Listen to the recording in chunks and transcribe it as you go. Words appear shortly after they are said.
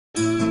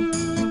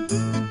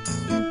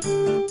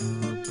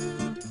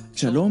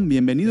Shalom,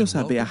 bienvenidos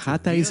a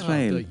Beahat a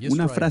Israel,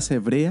 una frase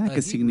hebrea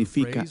que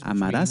significa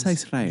amarás a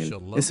Israel.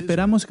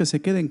 Esperamos que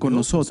se queden con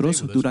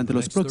nosotros durante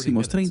los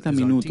próximos 30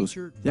 minutos,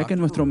 ya que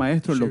nuestro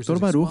maestro, el Dr.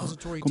 Baruch,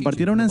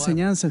 compartirá una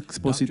enseñanza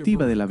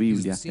expositiva de la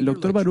Biblia. El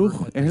Dr.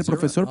 Baruch es el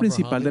profesor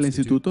principal del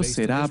Instituto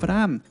Será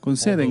Abraham, con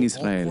sede en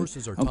Israel.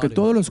 Aunque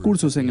todos los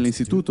cursos en el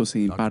instituto se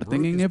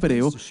imparten en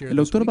hebreo, el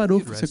Dr.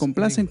 Baruch se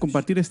complace en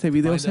compartir este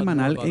video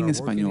semanal en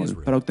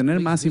español. Para obtener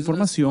más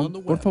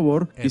información, por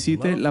favor,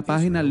 visite la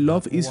página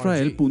loveisrael.org.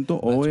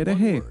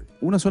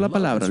 Una sola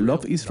palabra,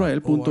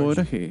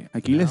 loveisrael.org.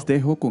 Aquí les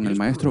dejo con el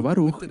maestro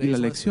Baruch y la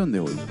lección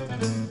de hoy.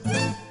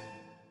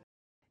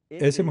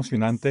 Es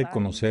emocionante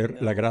conocer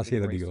la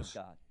gracia de Dios.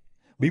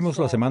 Vimos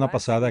la semana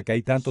pasada que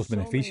hay tantos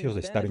beneficios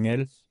de estar en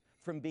Él,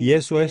 y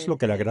eso es lo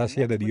que la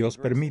gracia de Dios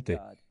permite.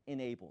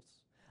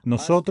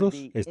 Nosotros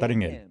estar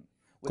en Él,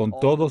 con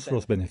todos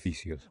los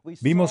beneficios.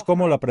 Vimos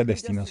cómo la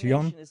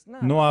predestinación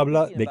no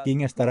habla de quién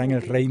estará en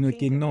el reino y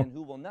quién no.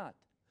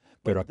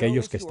 Pero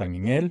aquellos que están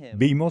en Él,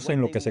 vimos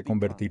en lo que se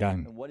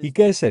convertirán. ¿Y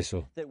qué es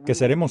eso? Que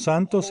seremos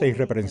santos e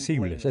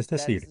irreprensibles, es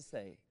decir,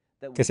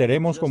 que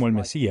seremos como el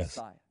Mesías.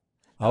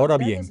 Ahora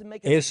bien,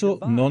 eso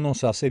no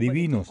nos hace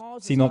divinos,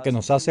 sino que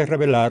nos hace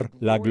revelar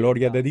la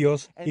gloria de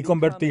Dios y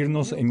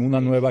convertirnos en una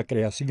nueva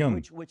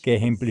creación, que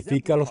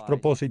ejemplifica los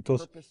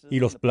propósitos y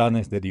los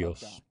planes de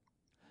Dios.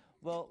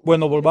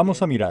 Bueno,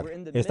 volvamos a mirar.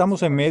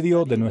 Estamos en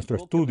medio de nuestro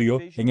estudio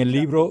en el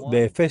libro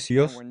de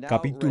Efesios,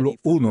 capítulo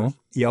 1,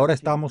 y ahora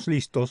estamos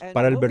listos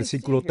para el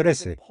versículo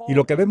 13. Y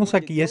lo que vemos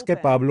aquí es que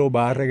Pablo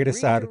va a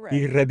regresar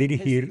y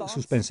redirigir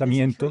sus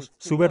pensamientos,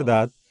 su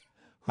verdad,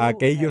 a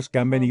aquellos que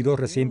han venido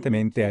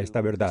recientemente a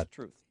esta verdad.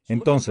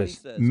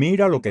 Entonces,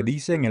 mira lo que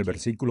dice en el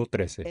versículo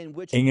 13,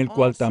 en el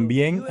cual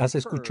también has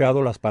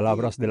escuchado las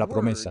palabras de la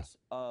promesa.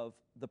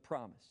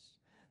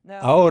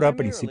 Ahora,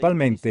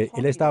 principalmente,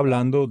 él está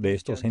hablando de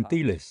estos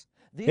gentiles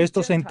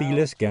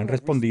que han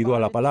respondido a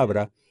la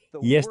palabra,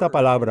 y esta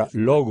palabra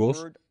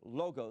logos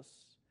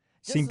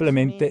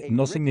simplemente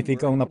no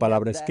significa una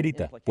palabra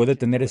escrita. Puede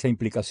tener esa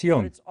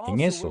implicación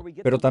en eso,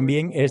 pero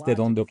también es de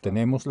donde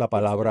obtenemos la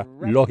palabra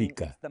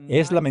lógica.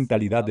 Es la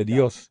mentalidad de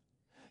Dios.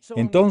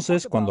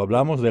 Entonces, cuando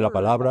hablamos de la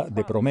palabra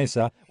de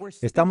promesa,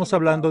 estamos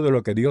hablando de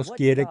lo que Dios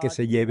quiere que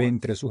se lleve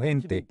entre su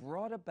gente,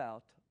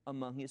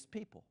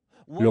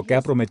 lo que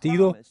ha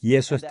prometido, y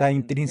eso está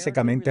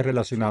intrínsecamente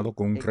relacionado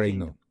con un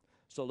reino.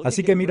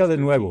 Así que mira de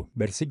nuevo,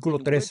 versículo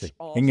 13,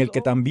 en el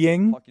que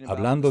también,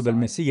 hablando del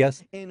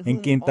Mesías, en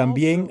quien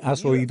también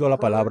has oído la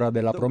palabra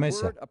de la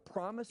promesa.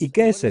 ¿Y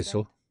qué es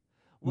eso?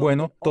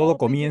 Bueno, todo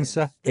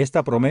comienza,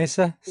 esta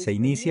promesa se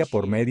inicia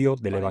por medio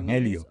del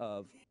Evangelio.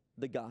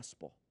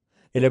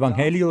 El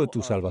Evangelio de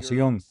tu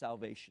salvación.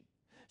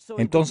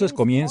 Entonces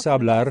comienza a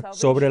hablar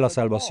sobre la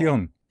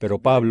salvación, pero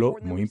Pablo,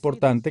 muy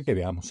importante que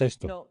veamos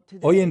esto.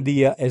 Hoy en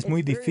día es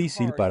muy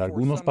difícil para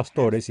algunos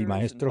pastores y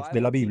maestros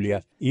de la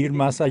Biblia ir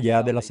más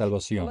allá de la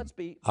salvación.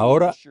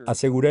 Ahora,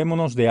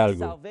 asegurémonos de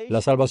algo.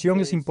 La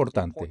salvación es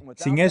importante.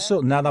 Sin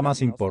eso, nada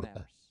más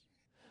importa.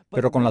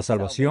 Pero con la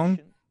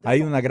salvación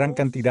hay una gran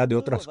cantidad de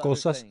otras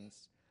cosas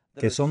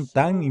que son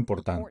tan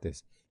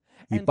importantes.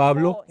 Y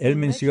Pablo, él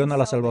menciona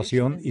la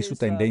salvación y su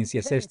tendencia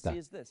es esta: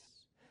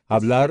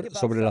 hablar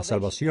sobre la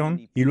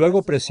salvación y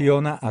luego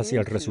presiona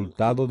hacia el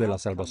resultado de la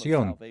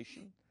salvación.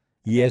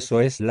 Y eso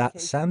es la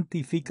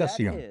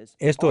santificación.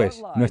 Esto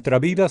es, nuestra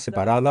vida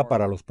separada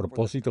para los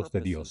propósitos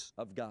de Dios.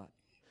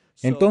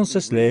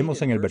 Entonces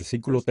leemos en el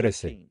versículo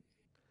 13,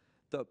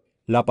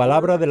 la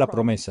palabra de la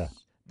promesa,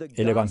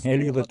 el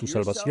evangelio de tu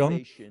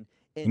salvación,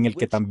 en el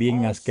que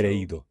también has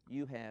creído.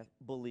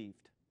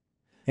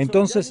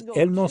 Entonces,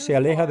 él no se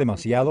aleja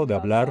demasiado de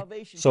hablar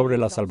sobre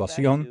la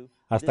salvación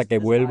hasta que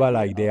vuelva a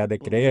la idea de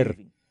creer,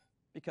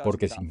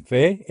 porque sin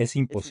fe es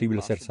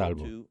imposible ser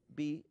salvo.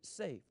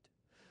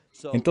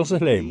 Entonces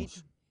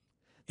leemos,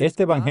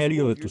 este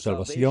evangelio de tu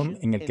salvación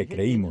en el que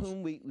creímos,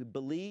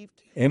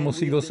 hemos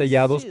sido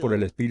sellados por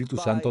el Espíritu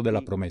Santo de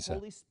la promesa.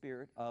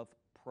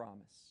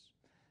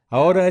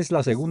 Ahora es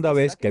la segunda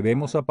vez que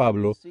vemos a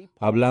Pablo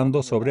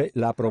hablando sobre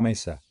la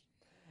promesa.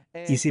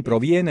 Y si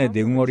proviene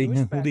de un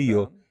origen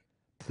judío,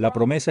 la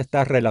promesa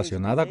está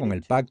relacionada con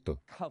el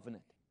pacto.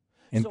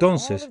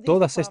 Entonces,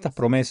 todas estas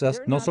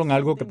promesas no son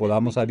algo que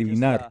podamos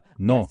adivinar.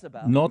 No,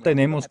 no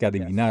tenemos que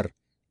adivinar.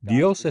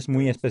 Dios es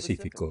muy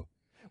específico.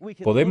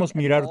 Podemos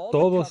mirar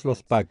todos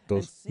los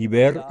pactos y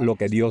ver lo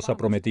que Dios ha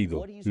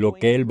prometido, lo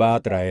que Él va a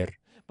traer.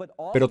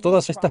 Pero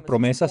todas estas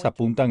promesas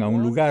apuntan a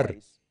un lugar,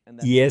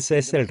 y ese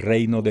es el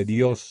reino de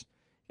Dios.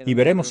 Y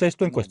veremos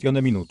esto en cuestión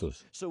de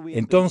minutos.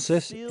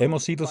 Entonces,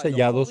 hemos sido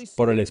sellados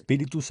por el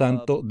Espíritu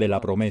Santo de la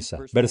promesa.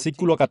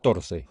 Versículo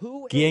 14.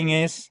 ¿Quién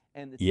es?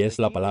 Y es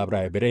la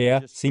palabra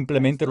hebrea,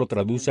 simplemente lo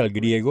traduce al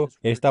griego,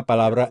 esta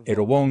palabra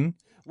erobón,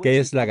 que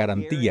es la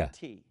garantía.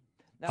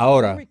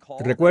 Ahora,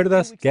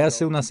 ¿recuerdas que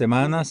hace unas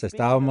semanas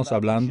estábamos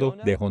hablando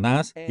de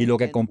Jonás y lo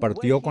que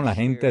compartió con la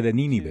gente de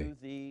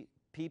Nínive?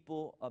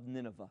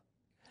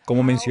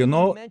 Como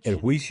mencionó, el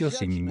juicio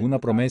sin ninguna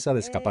promesa de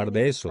escapar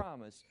de eso.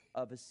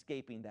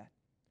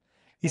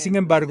 Y sin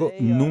embargo,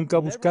 nunca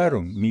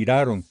buscaron,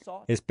 miraron,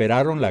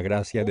 esperaron la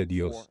gracia de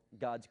Dios.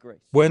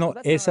 Bueno,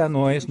 esa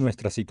no es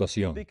nuestra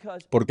situación,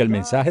 porque el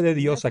mensaje de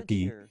Dios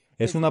aquí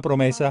es una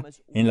promesa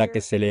en la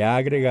que se le ha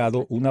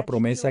agregado una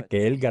promesa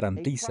que Él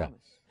garantiza.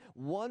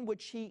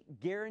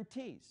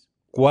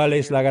 ¿Cuál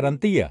es la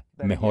garantía?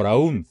 Mejor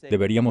aún,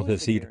 deberíamos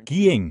decir,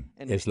 ¿quién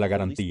es la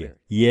garantía?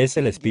 Y es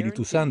el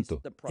Espíritu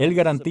Santo. Él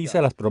garantiza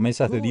las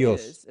promesas de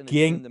Dios.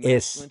 ¿Quién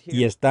es?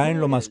 Y está en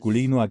lo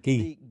masculino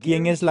aquí.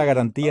 ¿Quién es la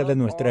garantía de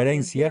nuestra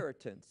herencia?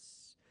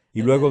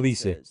 Y luego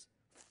dice,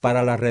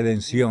 para la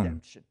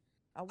redención.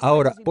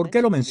 Ahora, ¿por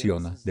qué lo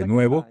menciona? De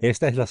nuevo,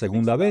 esta es la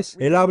segunda vez.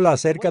 Él habla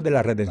acerca de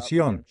la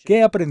redención.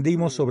 ¿Qué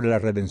aprendimos sobre la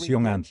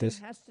redención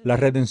antes? La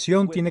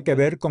redención tiene que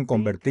ver con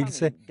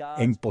convertirse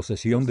en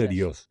posesión de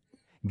Dios.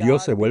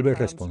 Dios se vuelve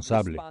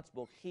responsable.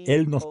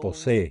 Él nos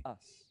posee.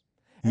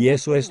 Y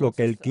eso es lo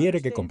que Él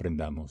quiere que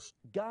comprendamos.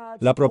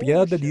 La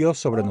propiedad de Dios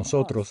sobre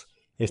nosotros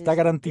está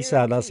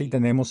garantizada si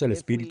tenemos el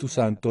Espíritu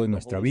Santo en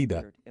nuestra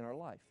vida.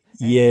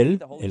 Y Él,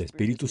 el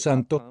Espíritu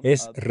Santo,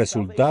 es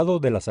resultado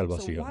de la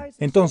salvación.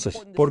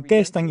 Entonces, ¿por qué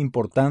es tan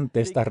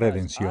importante esta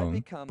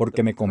redención?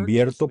 Porque me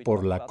convierto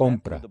por la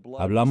compra.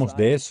 Hablamos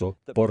de eso,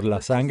 por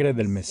la sangre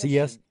del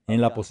Mesías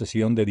en la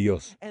posesión de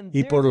Dios.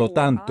 Y por lo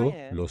tanto,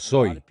 lo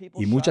soy.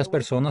 Y muchas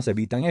personas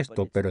evitan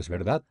esto, pero es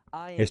verdad.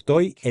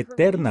 Estoy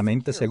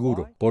eternamente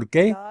seguro. ¿Por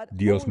qué?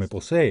 Dios me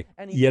posee.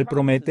 Y Él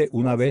promete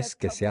una vez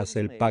que se hace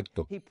el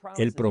pacto.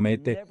 Él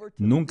promete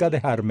nunca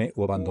dejarme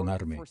o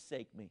abandonarme.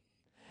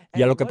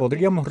 Y a lo que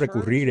podríamos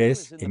recurrir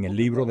es en el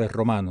libro de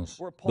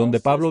Romanos, donde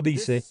Pablo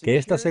dice que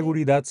esta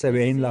seguridad se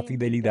ve en la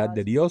fidelidad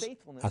de Dios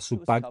a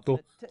su pacto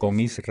con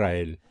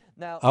Israel.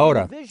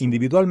 Ahora,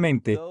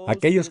 individualmente,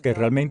 aquellos que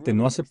realmente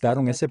no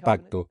aceptaron ese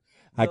pacto,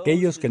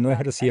 aquellos que no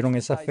ejercieron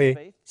esa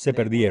fe, se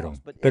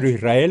perdieron. Pero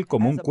Israel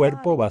como un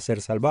cuerpo va a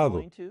ser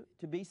salvado.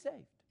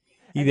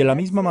 Y de la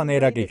misma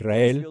manera que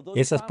Israel,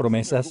 esas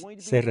promesas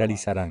se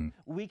realizarán.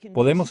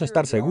 Podemos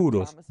estar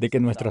seguros de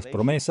que nuestras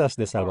promesas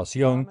de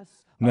salvación,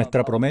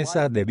 nuestra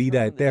promesa de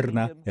vida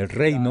eterna, el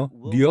reino,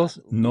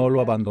 Dios no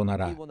lo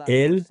abandonará.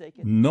 Él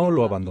no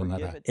lo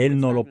abandonará. Él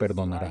no lo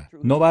perdonará.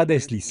 No va a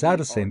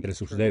deslizarse entre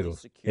sus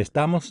dedos.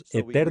 Estamos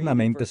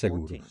eternamente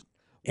seguros.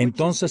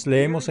 Entonces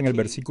leemos en el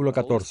versículo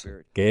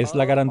 14, que es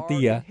la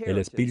garantía, el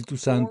Espíritu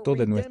Santo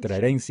de nuestra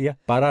herencia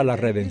para la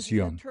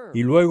redención.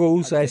 Y luego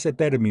usa ese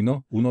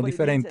término, uno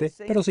diferente,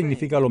 pero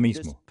significa lo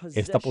mismo.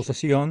 Esta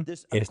posesión,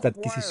 esta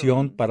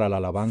adquisición para la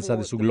alabanza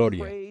de su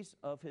gloria.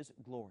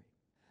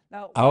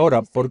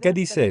 Ahora, ¿por qué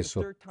dice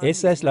eso?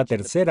 Esa es la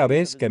tercera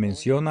vez que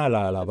menciona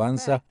la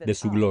alabanza de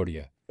su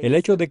gloria. El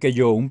hecho de que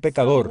yo, un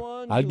pecador,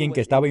 alguien que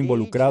estaba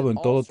involucrado en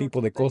todo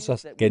tipo de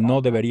cosas que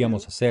no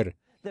deberíamos hacer,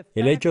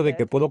 el hecho de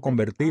que puedo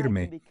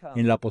convertirme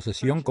en la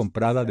posesión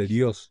comprada de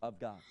Dios,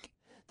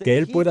 que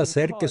Él pueda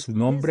hacer que su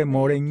nombre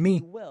more en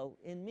mí,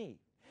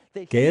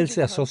 que Él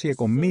se asocie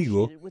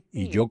conmigo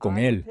y yo con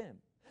Él.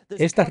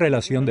 Esta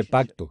relación de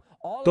pacto,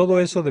 todo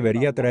eso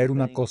debería traer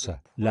una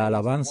cosa, la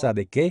alabanza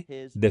de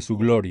 ¿qué? De su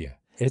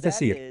gloria. Es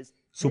decir,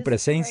 su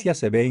presencia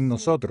se ve en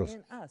nosotros.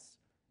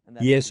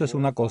 Y eso es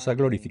una cosa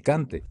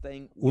glorificante,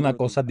 una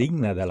cosa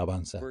digna de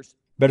alabanza.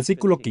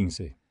 Versículo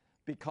 15.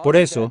 Por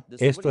eso,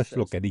 esto es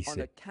lo que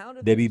dice.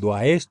 Debido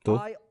a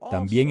esto,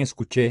 también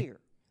escuché.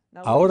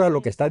 Ahora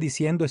lo que está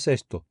diciendo es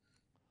esto.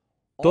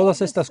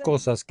 Todas estas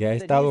cosas que ha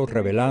estado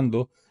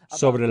revelando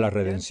sobre la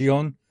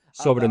redención,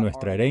 sobre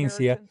nuestra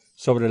herencia,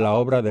 sobre la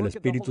obra del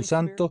Espíritu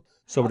Santo,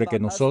 sobre que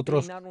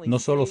nosotros no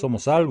solo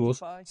somos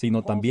salvos,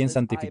 sino también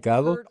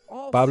santificados,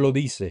 Pablo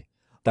dice,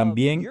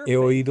 también he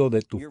oído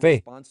de tu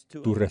fe,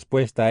 tu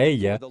respuesta a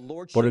ella,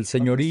 por el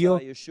señorío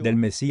del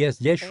Mesías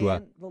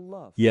Yeshua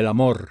y el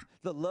amor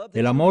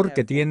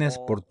que tienes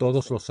por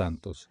todos los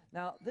santos.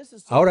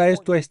 Ahora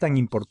esto es tan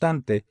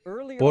importante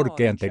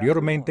porque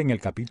anteriormente en el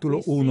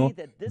capítulo 1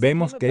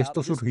 vemos que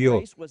esto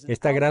surgió,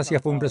 esta gracia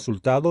fue un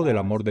resultado del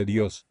amor de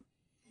Dios.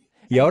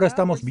 Y ahora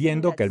estamos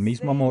viendo que el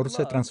mismo amor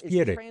se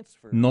transfiere,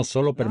 no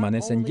solo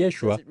permanece en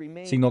Yeshua,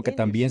 sino que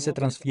también se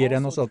transfiere a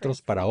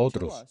nosotros para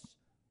otros.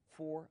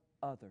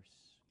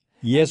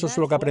 Y eso es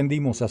lo que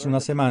aprendimos hace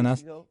unas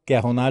semanas, que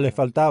a Jonás le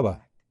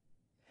faltaba.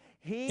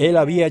 Él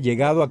había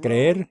llegado a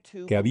creer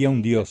que había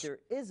un Dios,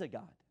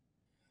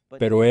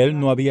 pero él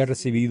no había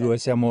recibido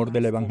ese amor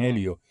del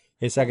Evangelio,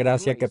 esa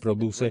gracia que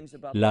produce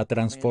la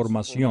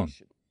transformación.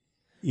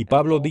 Y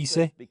Pablo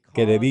dice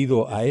que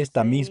debido a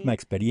esta misma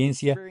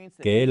experiencia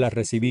que él ha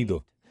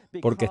recibido,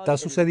 porque está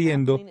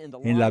sucediendo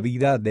en la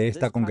vida de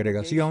esta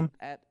congregación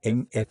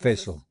en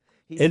Éfeso.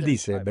 Él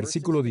dice,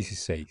 versículo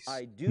 16,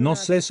 no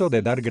ceso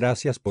de dar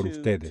gracias por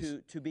ustedes.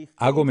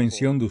 Hago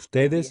mención de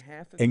ustedes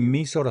en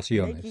mis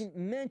oraciones.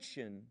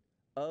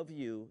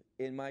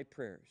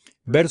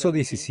 Verso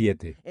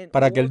 17,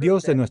 para que el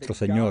Dios de nuestro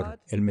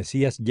Señor, el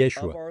Mesías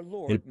Yeshua,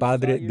 el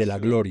Padre de la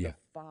Gloria.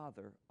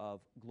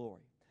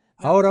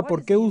 Ahora,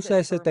 ¿por qué usa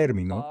ese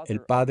término,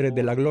 el Padre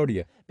de la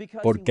Gloria?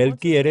 Porque Él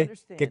quiere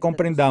que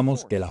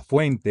comprendamos que la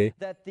fuente,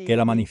 que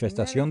la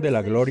manifestación de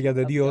la gloria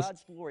de Dios,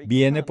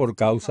 viene por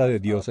causa de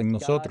Dios en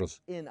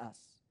nosotros.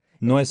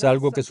 no es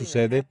algo que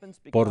sucede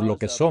por lo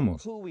que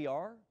somos,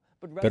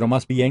 pero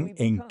más bien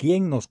en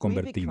quién nos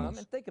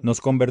convertimos.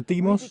 Nos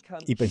convertimos,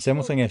 y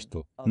pensemos en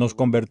esto, nos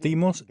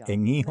convertimos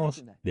en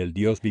hijos del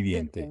Dios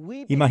viviente.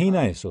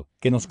 Imagina eso,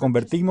 que nos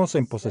convertimos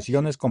en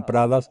posesiones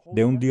compradas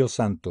de un Dios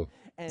santo.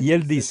 Y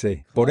Él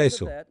dice, por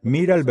eso,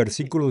 mira el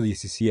versículo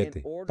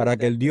 17, para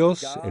que el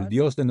Dios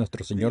de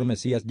nuestro Señor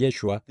Mesías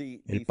Yeshua,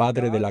 el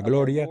Padre de la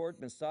gloria,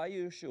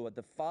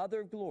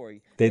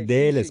 te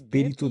dé el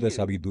espíritu de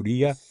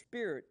sabiduría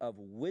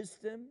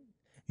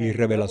y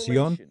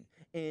revelación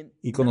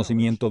y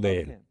conocimiento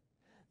de Él.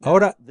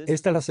 Ahora,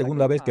 esta es la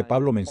segunda vez que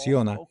Pablo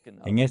menciona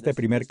en este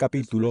primer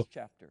capítulo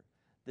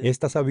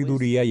esta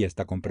sabiduría y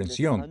esta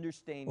comprensión,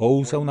 o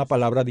usa una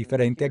palabra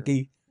diferente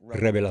aquí,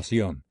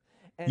 revelación.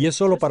 Y es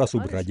solo para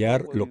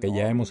subrayar lo que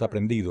ya hemos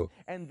aprendido.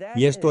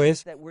 Y esto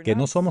es que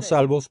no somos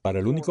salvos para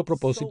el único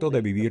propósito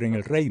de vivir en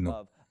el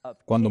reino,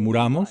 cuando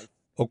muramos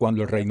o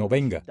cuando el reino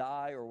venga.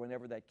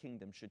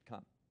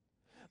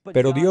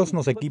 Pero Dios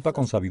nos equipa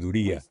con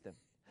sabiduría.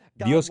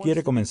 Dios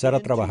quiere comenzar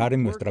a trabajar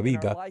en nuestra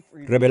vida,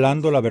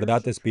 revelando la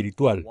verdad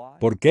espiritual.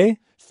 ¿Por qué?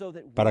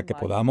 Para que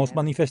podamos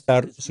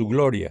manifestar su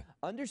gloria.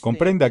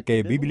 Comprenda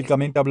que,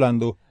 bíblicamente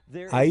hablando,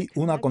 hay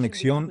una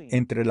conexión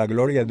entre la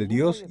gloria de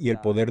Dios y el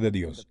poder de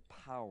Dios.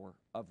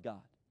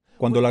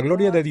 Cuando la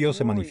gloria de Dios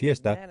se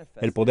manifiesta,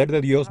 el poder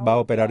de Dios va a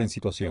operar en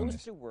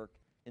situaciones.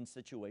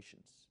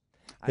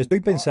 Estoy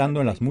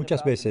pensando en las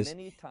muchas veces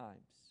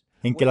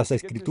en que las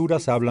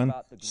Escrituras hablan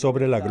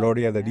sobre la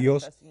gloria de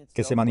Dios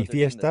que se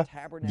manifiesta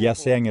ya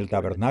sea en el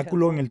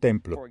tabernáculo o en el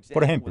templo.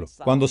 Por ejemplo,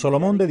 cuando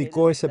Salomón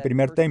dedicó ese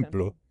primer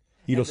templo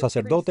y los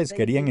sacerdotes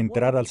querían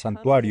entrar al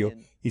santuario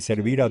y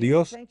servir a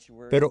Dios,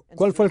 pero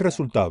 ¿cuál fue el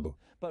resultado?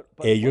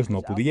 Ellos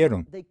no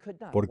pudieron.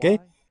 ¿Por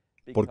qué?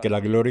 Porque la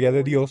gloria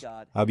de Dios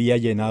había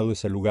llenado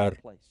ese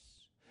lugar.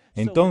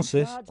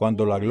 Entonces,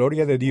 cuando la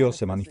gloria de Dios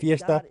se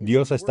manifiesta,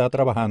 Dios está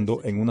trabajando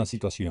en una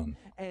situación,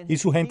 y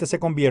su gente se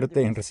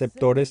convierte en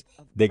receptores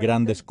de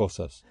grandes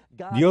cosas.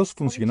 Dios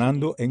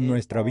funcionando en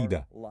nuestra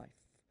vida.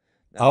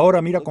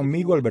 Ahora mira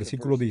conmigo el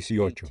versículo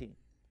 18.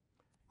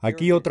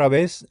 Aquí otra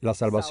vez, la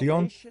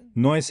salvación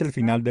no es el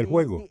final del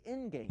juego.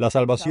 La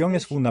salvación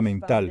es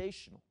fundamental.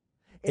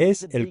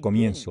 Es el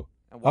comienzo.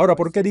 Ahora,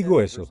 ¿por qué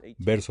digo eso?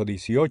 Verso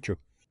 18.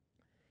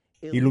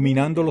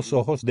 Iluminando los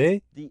ojos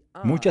de,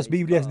 muchas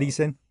Biblias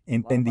dicen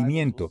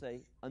entendimiento,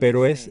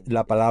 pero es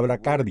la palabra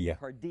cardia.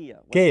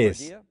 ¿Qué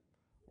es?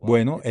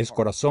 Bueno, es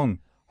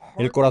corazón.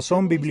 El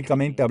corazón,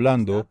 bíblicamente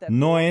hablando,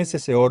 no es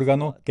ese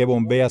órgano que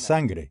bombea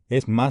sangre,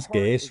 es más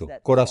que eso.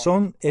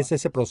 Corazón es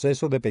ese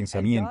proceso de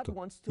pensamiento.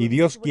 Y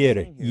Dios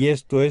quiere, y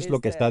esto es lo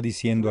que está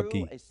diciendo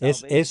aquí,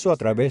 es eso a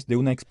través de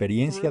una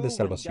experiencia de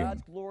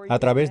salvación, a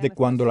través de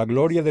cuando la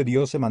gloria de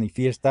Dios se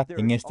manifiesta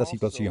en esta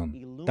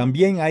situación.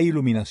 También hay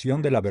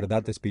iluminación de la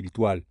verdad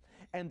espiritual,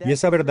 y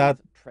esa verdad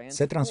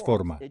se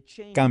transforma,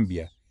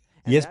 cambia.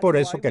 Y es por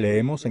eso que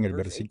leemos en el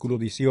versículo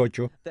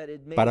 18,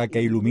 para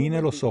que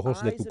ilumine los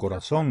ojos de tu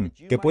corazón,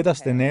 que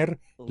puedas tener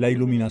la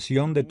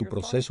iluminación de tu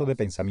proceso de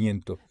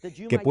pensamiento,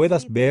 que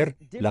puedas ver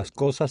las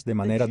cosas de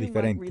manera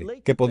diferente,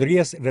 que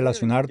podrías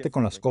relacionarte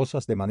con las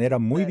cosas de manera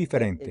muy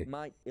diferente,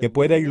 que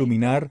pueda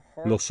iluminar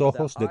los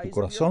ojos de tu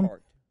corazón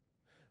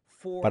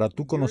para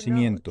tu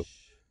conocimiento.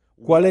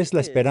 ¿Cuál es la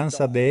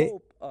esperanza de,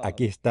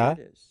 aquí está,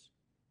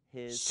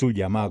 su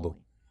llamado?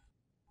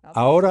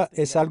 Ahora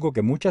es algo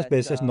que muchas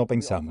veces no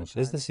pensamos,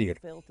 es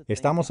decir,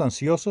 estamos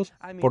ansiosos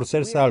por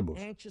ser salvos.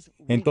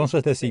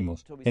 Entonces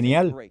decimos,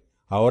 genial,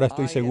 ahora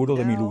estoy seguro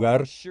de mi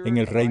lugar en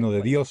el reino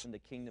de Dios.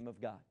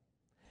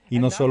 Y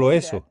no solo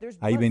eso,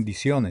 hay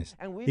bendiciones.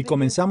 Y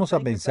comenzamos a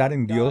pensar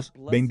en Dios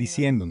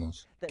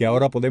bendiciéndonos, que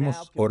ahora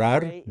podemos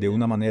orar de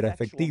una manera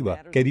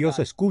efectiva, que Dios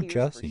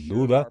escucha, sin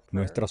duda,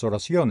 nuestras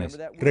oraciones.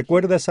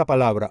 Recuerda esa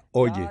palabra,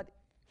 oye,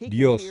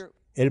 Dios.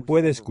 Él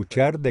puede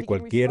escuchar de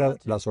cualquiera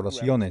las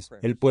oraciones,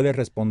 Él puede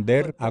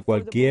responder a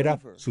cualquiera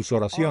sus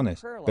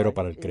oraciones, pero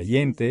para el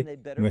creyente,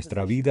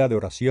 nuestra vida de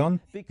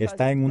oración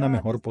está en una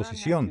mejor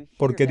posición,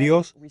 porque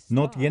Dios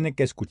no tiene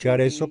que escuchar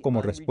eso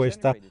como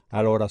respuesta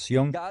a la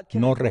oración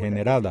no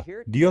regenerada.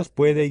 Dios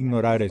puede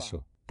ignorar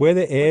eso.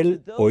 ¿Puede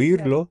Él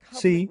oírlo?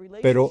 Sí,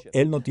 pero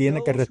Él no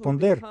tiene que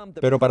responder.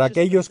 Pero para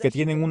aquellos que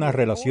tienen una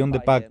relación de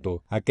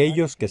pacto,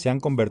 aquellos que se han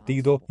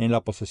convertido en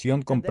la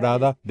posesión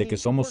comprada de que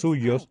somos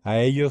suyos, a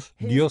ellos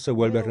Dios se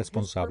vuelve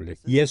responsable.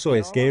 Y eso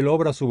es que Él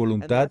obra su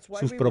voluntad,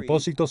 sus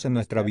propósitos en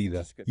nuestra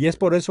vida. Y es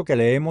por eso que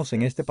leemos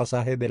en este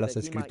pasaje de las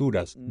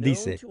Escrituras.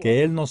 Dice,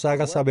 que Él nos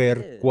haga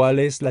saber cuál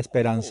es la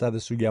esperanza de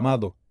su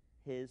llamado.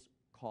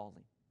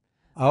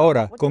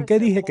 Ahora, ¿con qué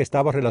dije que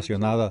estaba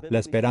relacionada la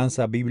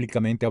esperanza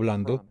bíblicamente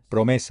hablando?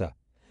 Promesa.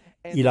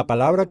 Y la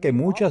palabra que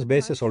muchas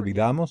veces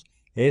olvidamos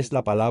es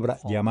la palabra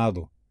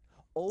llamado.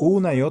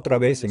 Una y otra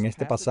vez en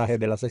este pasaje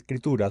de las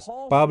Escrituras,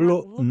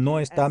 Pablo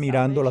no está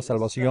mirando la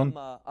salvación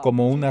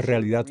como una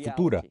realidad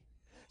futura.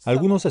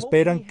 Algunos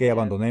esperan que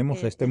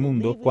abandonemos este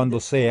mundo cuando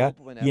sea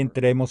y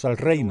entremos al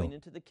reino.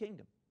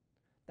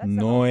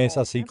 No es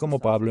así como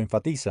Pablo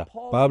enfatiza.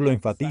 Pablo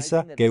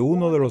enfatiza que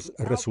uno de los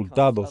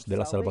resultados de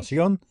la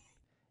salvación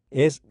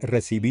es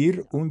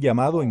recibir un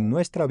llamado en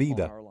nuestra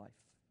vida.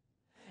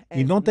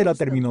 Y note la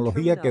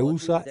terminología que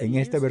usa en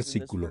este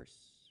versículo.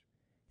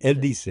 Él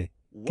dice,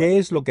 ¿qué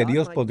es lo que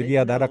Dios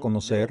podría dar a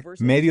conocer?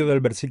 Medio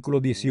del versículo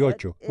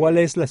 18. ¿Cuál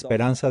es la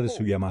esperanza de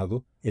su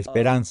llamado?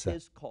 Esperanza,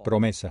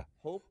 promesa.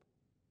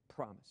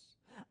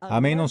 A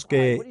menos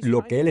que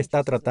lo que Él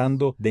está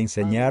tratando de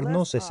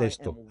enseñarnos es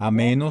esto, a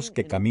menos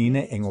que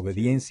camine en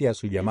obediencia a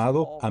su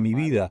llamado a mi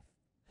vida,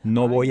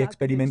 no voy a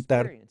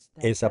experimentar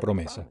esa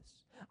promesa.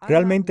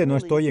 Realmente no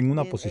estoy en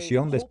una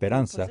posición de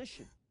esperanza,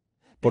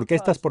 porque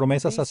estas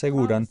promesas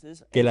aseguran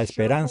que la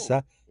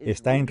esperanza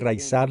está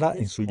enraizada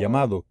en su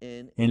llamado,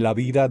 en la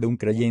vida de un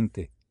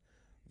creyente.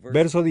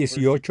 Verso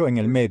 18 en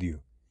el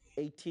medio.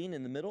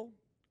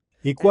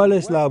 ¿Y cuál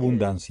es la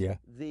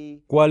abundancia?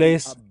 ¿Cuál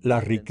es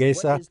la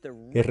riqueza,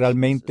 que es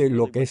realmente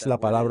lo que es la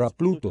palabra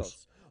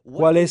plutos?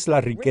 ¿Cuál es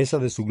la riqueza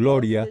de su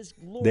gloria,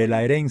 de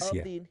la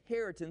herencia?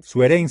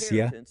 Su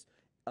herencia,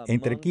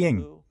 ¿entre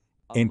quién?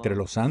 Entre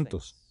los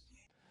santos.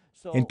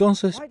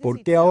 Entonces,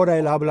 ¿por qué ahora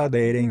él habla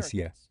de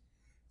herencia?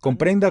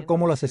 Comprenda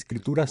cómo las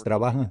Escrituras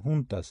trabajan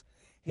juntas.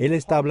 Él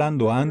está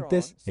hablando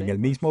antes, en el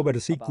mismo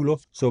versículo,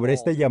 sobre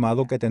este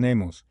llamado que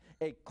tenemos.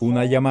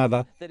 Una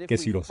llamada que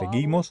si lo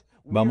seguimos,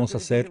 vamos a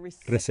ser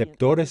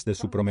receptores de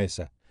su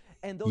promesa.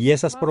 Y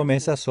esas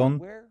promesas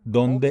son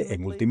donde,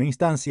 en última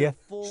instancia,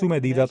 su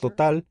medida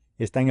total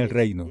está en el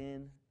reino.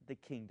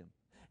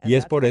 Y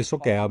es por eso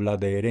que habla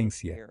de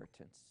herencia.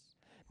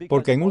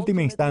 Porque en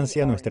última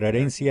instancia nuestra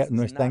herencia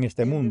no está en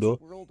este mundo,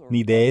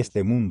 ni de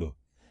este mundo.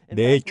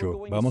 De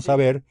hecho, vamos a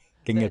ver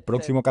que en el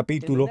próximo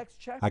capítulo,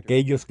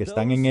 aquellos que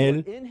están en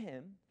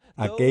Él,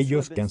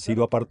 aquellos que han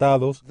sido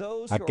apartados,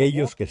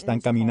 aquellos que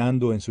están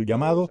caminando en su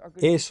llamado,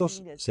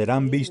 esos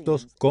serán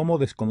vistos como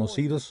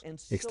desconocidos,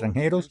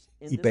 extranjeros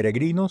y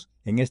peregrinos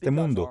en este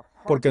mundo,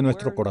 porque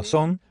nuestro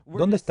corazón,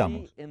 ¿dónde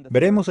estamos?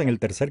 Veremos en el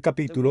tercer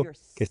capítulo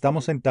que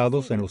estamos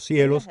sentados en los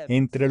cielos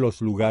entre los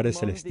lugares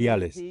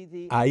celestiales.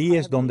 Ahí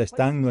es donde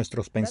están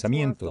nuestros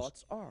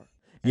pensamientos.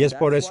 Y es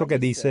por eso que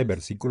dice,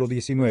 versículo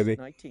 19,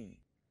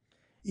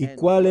 ¿y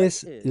cuál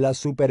es la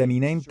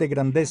supereminente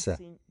grandeza?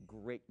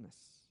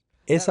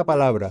 Esa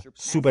palabra,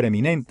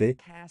 supereminente,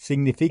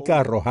 significa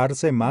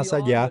arrojarse más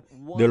allá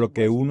de lo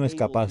que uno es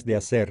capaz de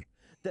hacer.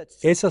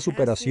 Esa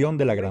superación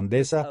de la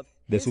grandeza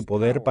de su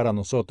poder para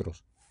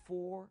nosotros.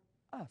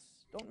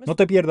 No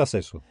te pierdas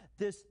eso.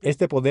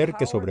 Este poder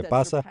que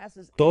sobrepasa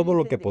todo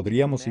lo que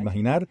podríamos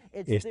imaginar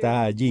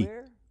está allí.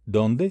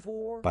 ¿Dónde?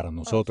 Para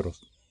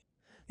nosotros.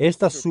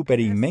 Esta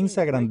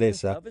superinmensa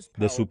grandeza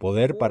de su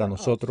poder para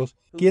nosotros,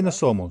 ¿quiénes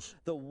somos?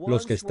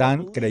 Los que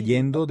están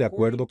creyendo de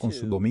acuerdo con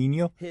su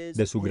dominio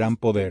de su gran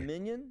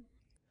poder.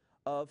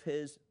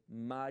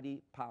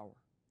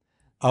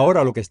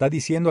 Ahora lo que está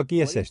diciendo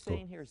aquí es esto.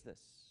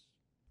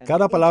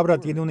 Cada palabra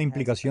tiene una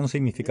implicación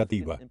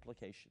significativa.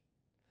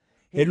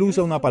 Él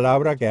usa una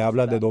palabra que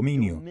habla de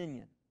dominio,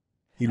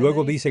 y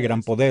luego dice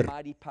gran poder.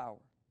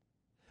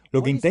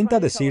 Lo que intenta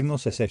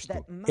decirnos es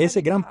esto,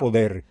 ese gran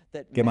poder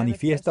que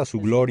manifiesta su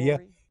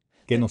gloria,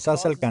 que nos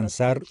hace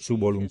alcanzar su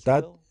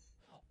voluntad,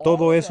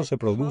 todo eso se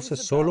produce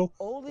solo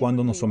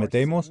cuando nos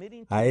sometemos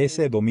a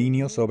ese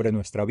dominio sobre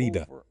nuestra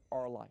vida.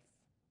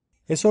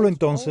 Es solo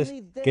entonces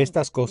que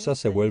estas cosas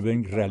se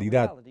vuelven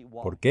realidad.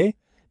 ¿Por qué?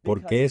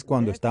 Porque es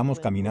cuando estamos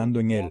caminando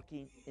en Él.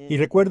 Y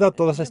recuerda,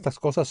 todas estas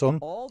cosas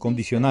son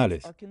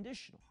condicionales.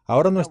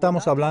 Ahora no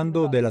estamos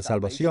hablando de la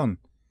salvación.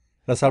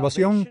 La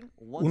salvación,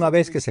 una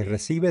vez que se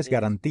recibe, es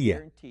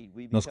garantía.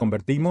 Nos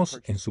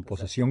convertimos en su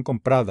posesión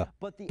comprada,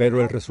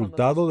 pero el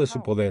resultado de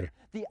su poder,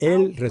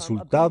 el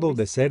resultado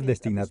de ser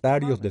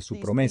destinatarios de su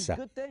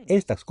promesa,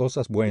 estas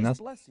cosas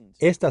buenas,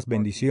 estas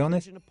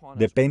bendiciones,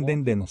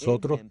 dependen de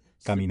nosotros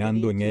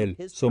caminando en Él,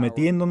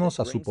 sometiéndonos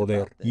a su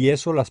poder, y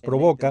eso las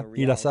provoca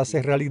y las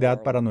hace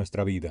realidad para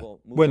nuestra vida.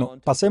 Bueno,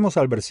 pasemos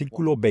al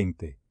versículo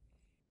 20.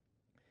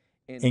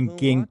 ¿En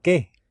quien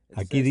qué?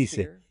 Aquí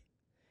dice,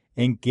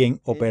 en quien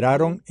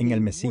operaron en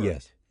el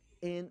Mesías.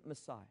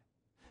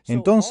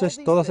 Entonces,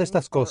 todas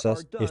estas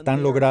cosas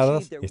están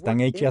logradas,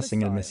 están hechas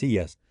en el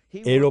Mesías.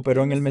 Él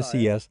operó en el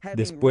Mesías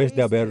después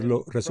de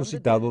haberlo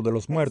resucitado de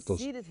los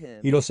muertos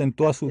y lo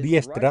sentó a su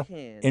diestra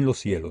en los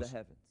cielos.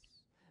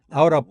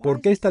 Ahora,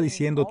 ¿por qué está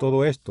diciendo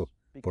todo esto?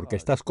 Porque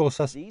estas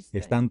cosas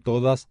están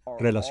todas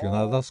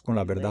relacionadas con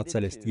la verdad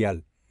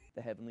celestial.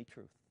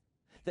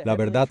 La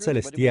verdad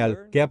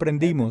celestial que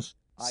aprendimos,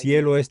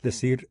 cielo es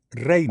decir,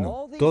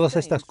 reino. Todas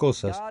estas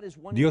cosas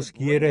Dios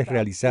quiere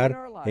realizar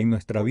en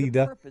nuestra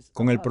vida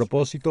con el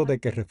propósito de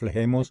que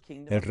reflejemos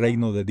el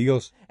reino de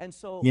Dios.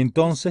 Y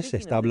entonces se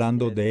está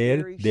hablando de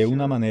Él de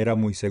una manera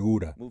muy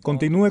segura.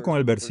 Continúe con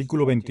el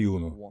versículo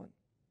 21.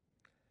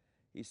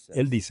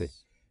 Él dice,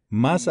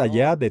 más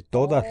allá de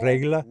toda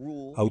regla,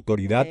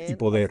 autoridad y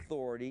poder.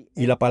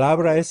 Y la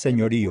palabra es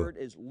señorío.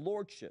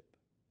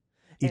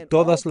 Y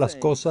todas las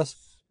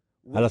cosas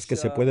a las que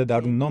se puede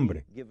dar un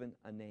nombre.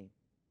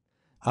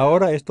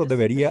 Ahora esto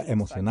debería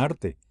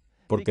emocionarte,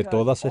 porque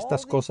todas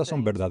estas cosas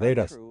son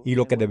verdaderas, y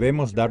lo que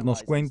debemos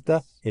darnos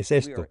cuenta es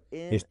esto.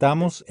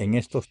 Estamos en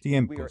estos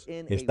tiempos,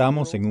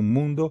 estamos en un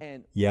mundo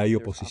y hay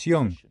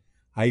oposición,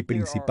 hay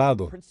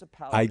principados,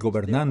 hay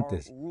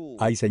gobernantes,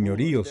 hay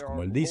señoríos,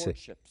 como él dice.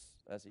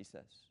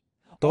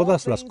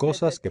 Todas las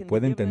cosas que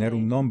pueden tener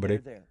un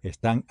nombre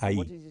están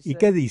ahí. ¿Y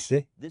qué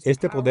dice?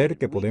 Este poder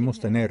que podemos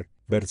tener,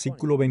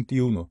 versículo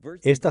 21,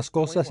 estas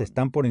cosas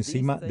están por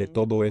encima de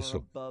todo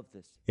eso.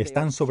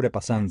 Están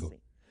sobrepasando.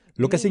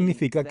 Lo que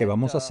significa que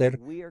vamos a ser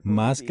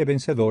más que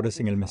vencedores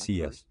en el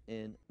Mesías.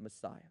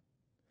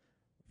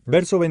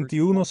 Verso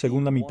 21,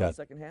 segunda mitad.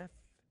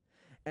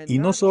 Y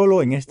no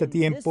solo en este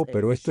tiempo,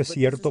 pero esto es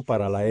cierto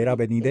para la era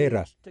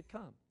venidera.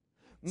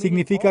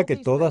 Significa que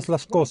todas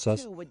las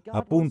cosas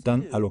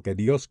apuntan a lo que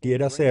Dios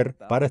quiere hacer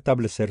para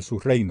establecer su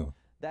reino.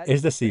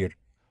 Es decir,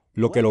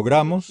 lo que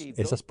logramos,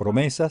 esas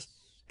promesas,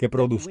 que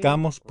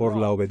produzcamos por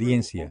la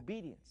obediencia.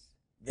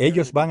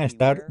 Ellos van a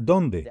estar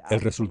 ¿dónde?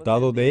 El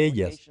resultado de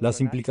ellas. Las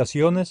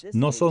implicaciones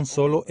no son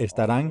solo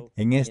estarán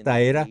en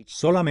esta era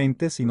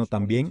solamente, sino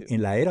también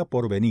en la era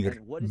por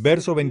venir.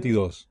 Verso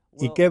 22.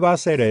 ¿Y qué va a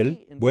hacer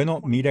Él?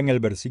 Bueno, miren el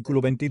versículo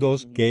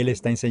 22 que Él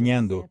está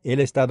enseñando. Él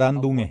está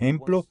dando un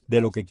ejemplo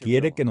de lo que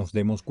quiere que nos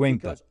demos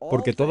cuenta.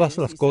 Porque todas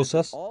las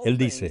cosas, Él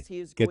dice,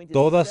 que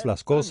todas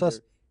las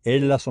cosas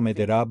Él las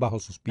someterá bajo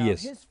sus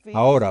pies.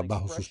 Ahora,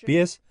 bajo sus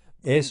pies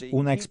es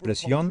una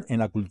expresión en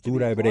la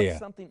cultura hebrea.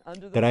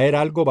 Traer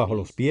algo bajo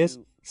los pies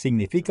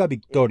significa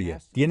victoria.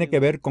 Tiene que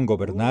ver con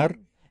gobernar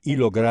y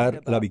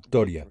lograr la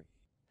victoria.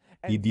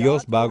 Y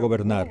Dios va a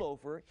gobernar.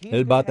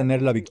 Él va a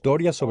tener la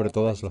victoria sobre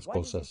todas las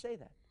cosas.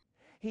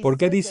 ¿Por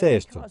qué dice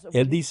esto?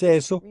 Él dice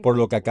eso por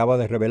lo que acaba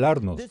de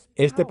revelarnos.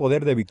 Este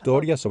poder de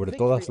victoria sobre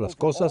todas las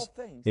cosas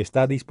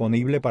está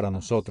disponible para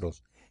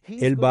nosotros.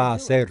 Él va a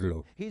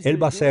hacerlo.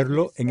 Él va a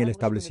hacerlo en el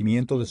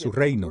establecimiento de su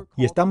reino.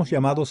 Y estamos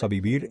llamados a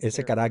vivir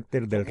ese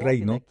carácter del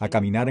reino, a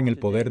caminar en el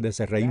poder de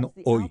ese reino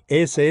hoy.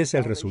 Ese es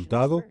el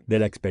resultado de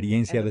la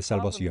experiencia de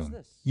salvación.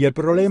 Y el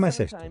problema es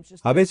esto.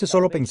 A veces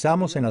solo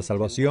pensamos en la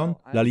salvación,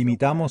 la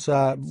limitamos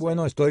a,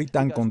 bueno, estoy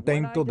tan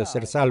contento de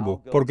ser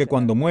salvo, porque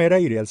cuando muera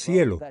iré al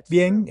cielo.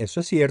 Bien, eso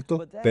es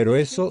cierto, pero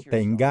eso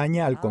te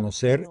engaña al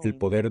conocer el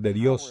poder de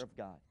Dios.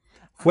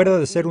 Fuera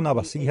de ser una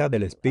vasija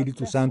del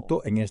Espíritu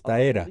Santo en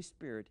esta era.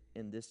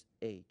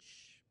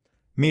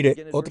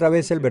 Mire, otra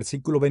vez el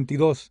versículo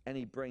 22.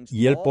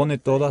 Y Él pone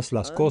todas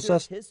las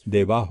cosas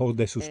debajo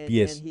de sus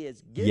pies,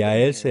 y a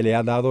Él se le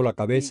ha dado la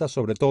cabeza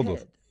sobre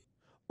todos.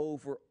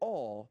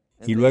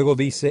 Y luego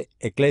dice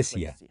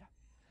eclesia.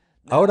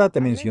 Ahora te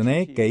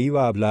mencioné que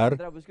iba a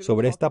hablar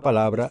sobre esta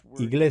palabra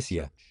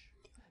iglesia.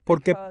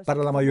 Porque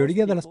para la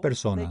mayoría de las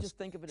personas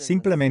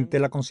simplemente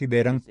la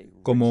consideran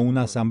como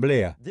una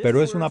asamblea,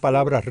 pero es una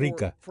palabra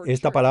rica.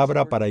 Esta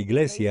palabra para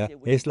iglesia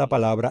es la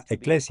palabra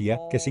eclesia,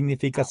 que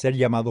significa ser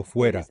llamado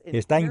fuera.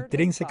 Está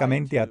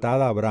intrínsecamente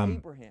atada a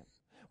Abraham.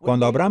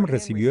 Cuando Abraham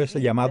recibió ese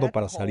llamado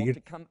para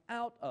salir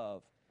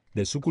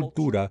de su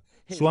cultura,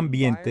 su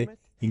ambiente,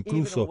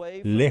 incluso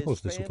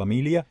lejos de su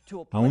familia,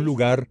 a un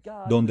lugar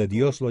donde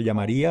Dios lo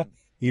llamaría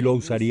y lo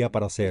usaría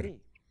para ser.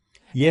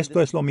 Y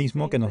esto es lo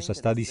mismo que nos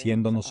está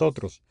diciendo a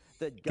nosotros,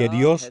 que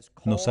Dios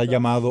nos ha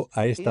llamado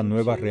a esta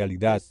nueva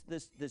realidad.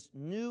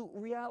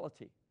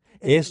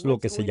 Es lo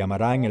que se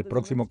llamará en el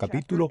próximo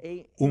capítulo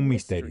un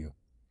misterio.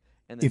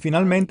 Y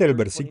finalmente el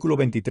versículo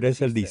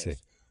 23 él dice,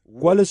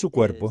 ¿cuál es su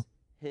cuerpo?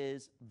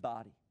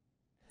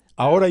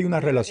 Ahora hay una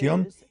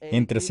relación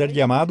entre ser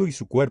llamado y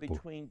su cuerpo.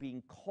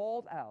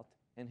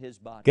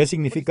 ¿Qué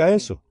significa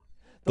eso?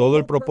 Todo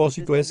el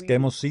propósito es que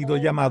hemos sido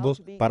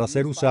llamados para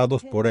ser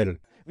usados por Él.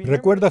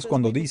 ¿Recuerdas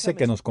cuando dice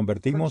que nos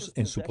convertimos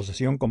en su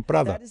posesión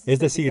comprada? Es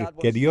decir,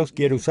 que Dios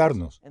quiere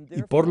usarnos,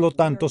 y por lo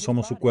tanto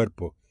somos su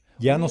cuerpo.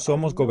 Ya no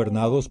somos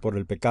gobernados por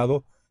el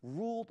pecado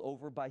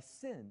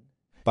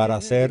para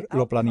hacer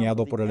lo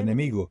planeado por el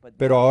enemigo,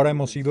 pero ahora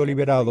hemos sido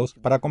liberados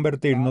para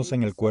convertirnos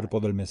en el cuerpo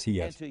del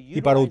Mesías,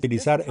 y para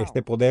utilizar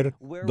este poder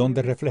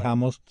donde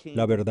reflejamos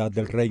la verdad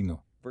del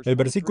reino. El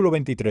versículo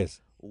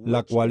 23,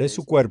 la cual es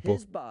su cuerpo.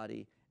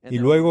 Y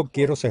luego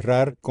quiero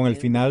cerrar con el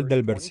final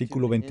del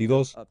versículo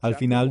 22, al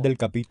final del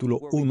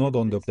capítulo 1,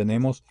 donde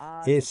obtenemos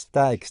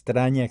esta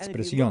extraña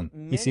expresión.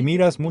 Y si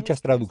miras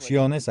muchas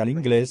traducciones al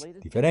inglés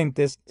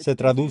diferentes, se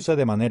traduce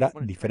de manera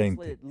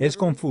diferente. Es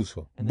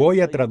confuso.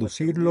 Voy a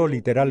traducirlo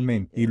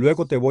literalmente y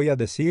luego te voy a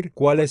decir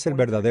cuál es el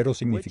verdadero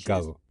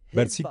significado.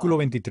 Versículo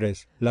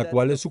 23, la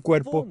cual es su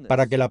cuerpo,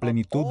 para que la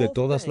plenitud de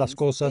todas las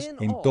cosas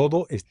en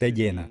todo esté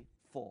llena.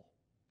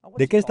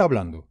 ¿De qué está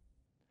hablando?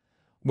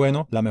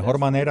 Bueno, la mejor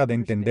manera de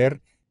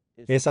entender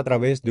es a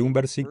través de un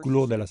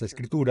versículo de las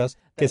Escrituras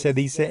que se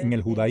dice en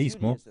el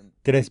judaísmo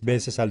 3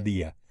 veces al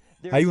día.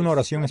 Hay una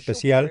oración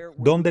especial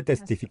donde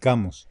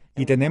testificamos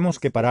y tenemos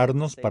que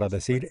pararnos para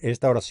decir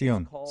esta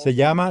oración. Se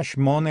llama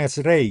Shmon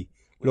Esrei,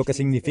 lo que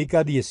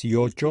significa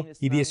 18,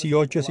 y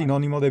 18 es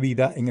sinónimo de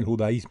vida en el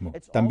judaísmo.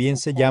 También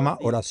se llama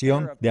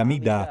oración de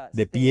Amidah,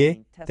 de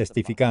pie,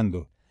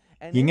 testificando.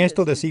 Y en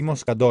esto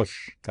decimos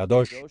Kadosh,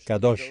 Kadosh,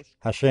 Kadosh,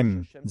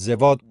 Hashem,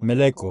 Zevot,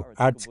 Meleko,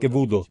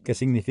 Artzkevudo, que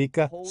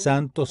significa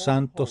Santo,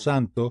 Santo,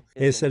 Santo,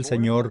 es el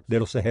Señor de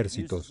los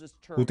ejércitos.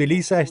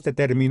 Utiliza este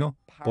término,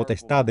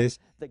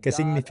 potestades, que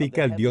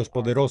significa el Dios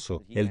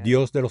poderoso, el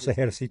Dios de los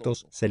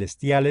ejércitos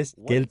celestiales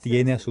que Él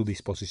tiene a su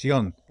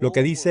disposición. Lo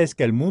que dice es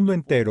que el mundo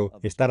entero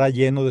estará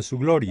lleno de su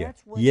gloria,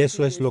 y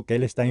eso es lo que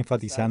Él está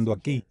enfatizando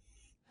aquí,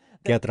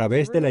 que a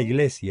través de la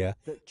iglesia,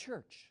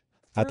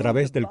 a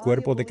través del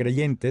cuerpo de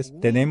creyentes,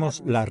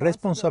 tenemos la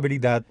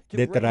responsabilidad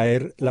de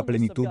traer la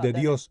plenitud de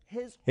Dios,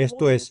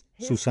 esto es,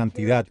 su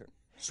santidad,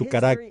 su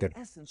carácter,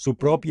 su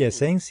propia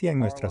esencia en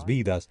nuestras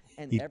vidas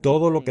y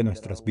todo lo que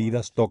nuestras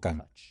vidas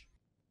tocan.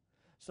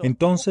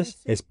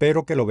 Entonces,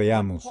 espero que lo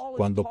veamos.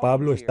 Cuando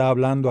Pablo está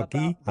hablando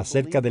aquí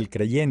acerca del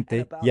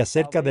creyente y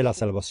acerca de la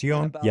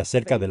salvación y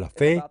acerca de la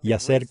fe y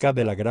acerca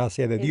de la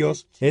gracia de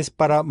Dios, es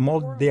para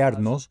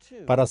moldearnos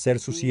para ser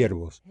sus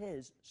siervos,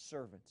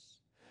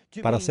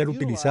 para ser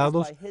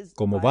utilizados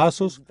como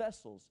vasos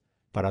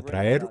para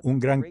traer un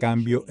gran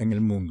cambio en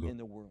el mundo.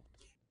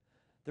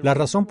 La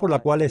razón por la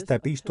cual esta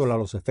epístola a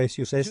los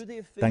Efesios es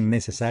tan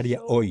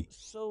necesaria hoy,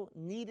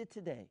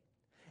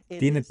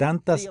 tiene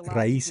tantas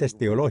raíces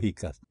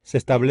teológicas, se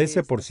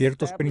establece por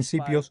ciertos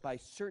principios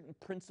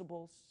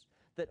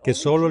que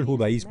solo el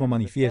judaísmo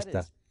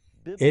manifiesta.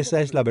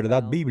 Esa es la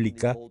verdad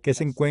bíblica que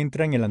se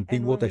encuentra en el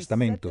Antiguo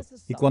Testamento.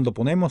 Y cuando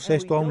ponemos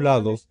esto a un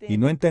lado y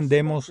no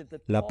entendemos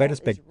la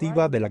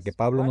perspectiva de la que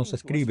Pablo nos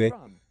escribe,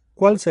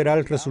 ¿cuál será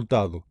el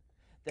resultado?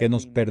 Que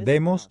nos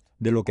perdemos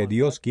de lo que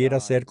Dios quiere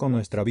hacer con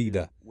nuestra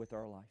vida.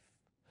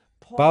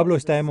 Pablo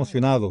está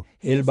emocionado.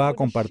 Él va a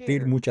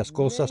compartir muchas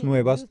cosas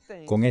nuevas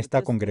con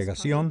esta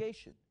congregación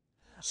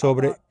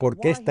sobre por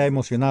qué está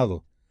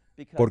emocionado,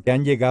 porque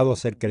han llegado a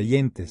ser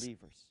creyentes.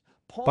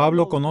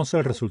 Pablo conoce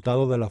el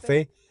resultado de la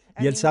fe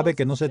y él sabe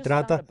que no se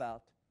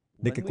trata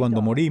de que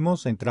cuando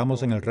morimos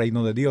entramos en el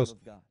reino de Dios.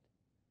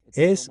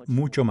 Es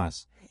mucho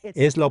más.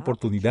 Es la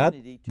oportunidad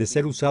de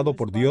ser usado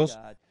por Dios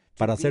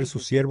para ser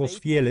sus siervos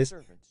fieles,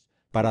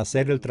 para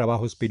hacer el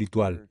trabajo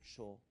espiritual.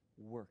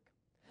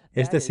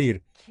 Es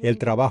decir, el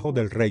trabajo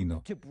del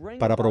reino,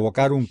 para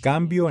provocar un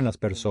cambio en las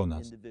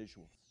personas.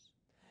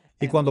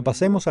 Y cuando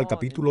pasemos al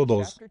capítulo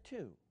 2,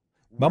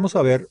 vamos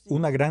a ver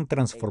una gran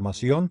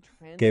transformación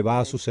que va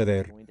a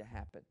suceder.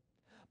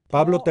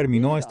 Pablo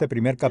terminó este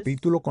primer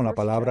capítulo con la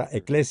palabra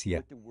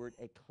eclesia,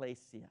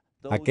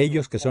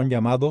 aquellos que son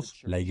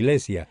llamados la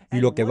iglesia,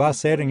 y lo que va a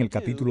hacer en el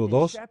capítulo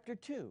 2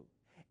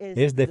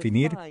 es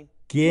definir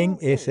quién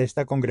es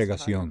esta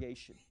congregación.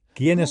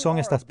 ¿Quiénes son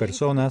estas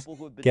personas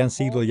que han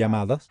sido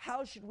llamadas?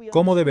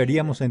 ¿Cómo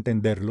deberíamos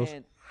entenderlos?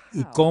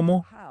 ¿Y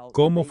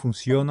cómo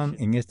funcionan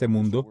en este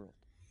mundo?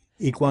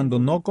 Y cuando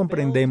no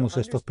comprendemos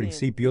estos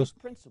principios,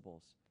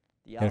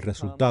 el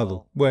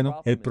resultado,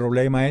 bueno, el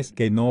problema es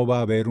que no va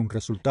a haber un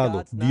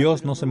resultado.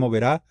 Dios no se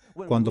moverá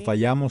cuando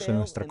fallamos en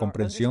nuestra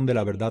comprensión de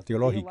la verdad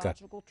teológica.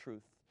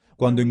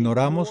 Cuando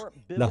ignoramos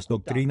las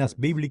doctrinas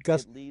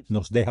bíblicas,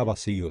 nos deja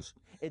vacíos.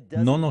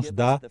 No nos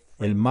da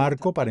el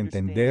marco para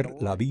entender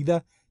la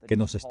vida que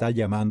nos está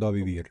llamando a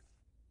vivir.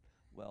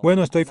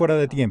 Bueno, estoy fuera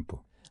de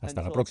tiempo.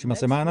 Hasta la próxima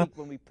semana,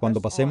 cuando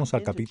pasemos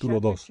al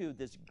capítulo 2,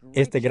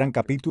 este gran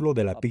capítulo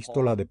de la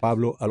epístola de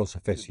Pablo a los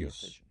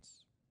Efesios.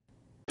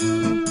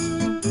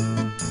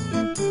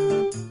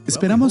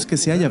 Esperamos que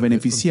se haya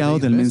beneficiado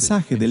del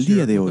mensaje del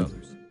día de hoy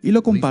y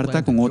lo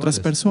comparta con otras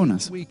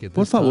personas.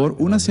 Por favor,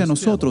 únase a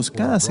nosotros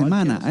cada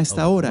semana a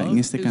esta hora en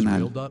este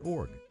canal.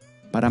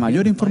 Para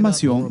mayor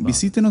información,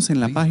 visítenos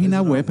en la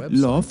página web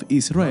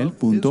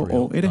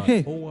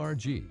loveisrael.org.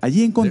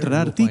 Allí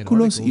encontrará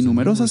artículos y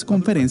numerosas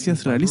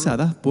conferencias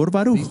realizadas por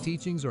Baruch,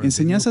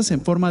 enseñanzas en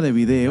forma de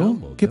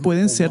video que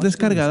pueden ser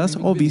descargadas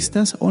o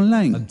vistas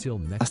online.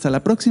 Hasta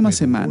la próxima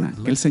semana.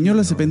 Que el Señor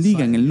les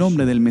bendiga en el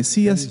nombre del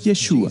Mesías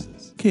Yeshua,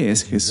 que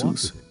es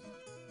Jesús.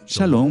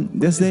 Shalom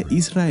desde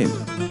Israel.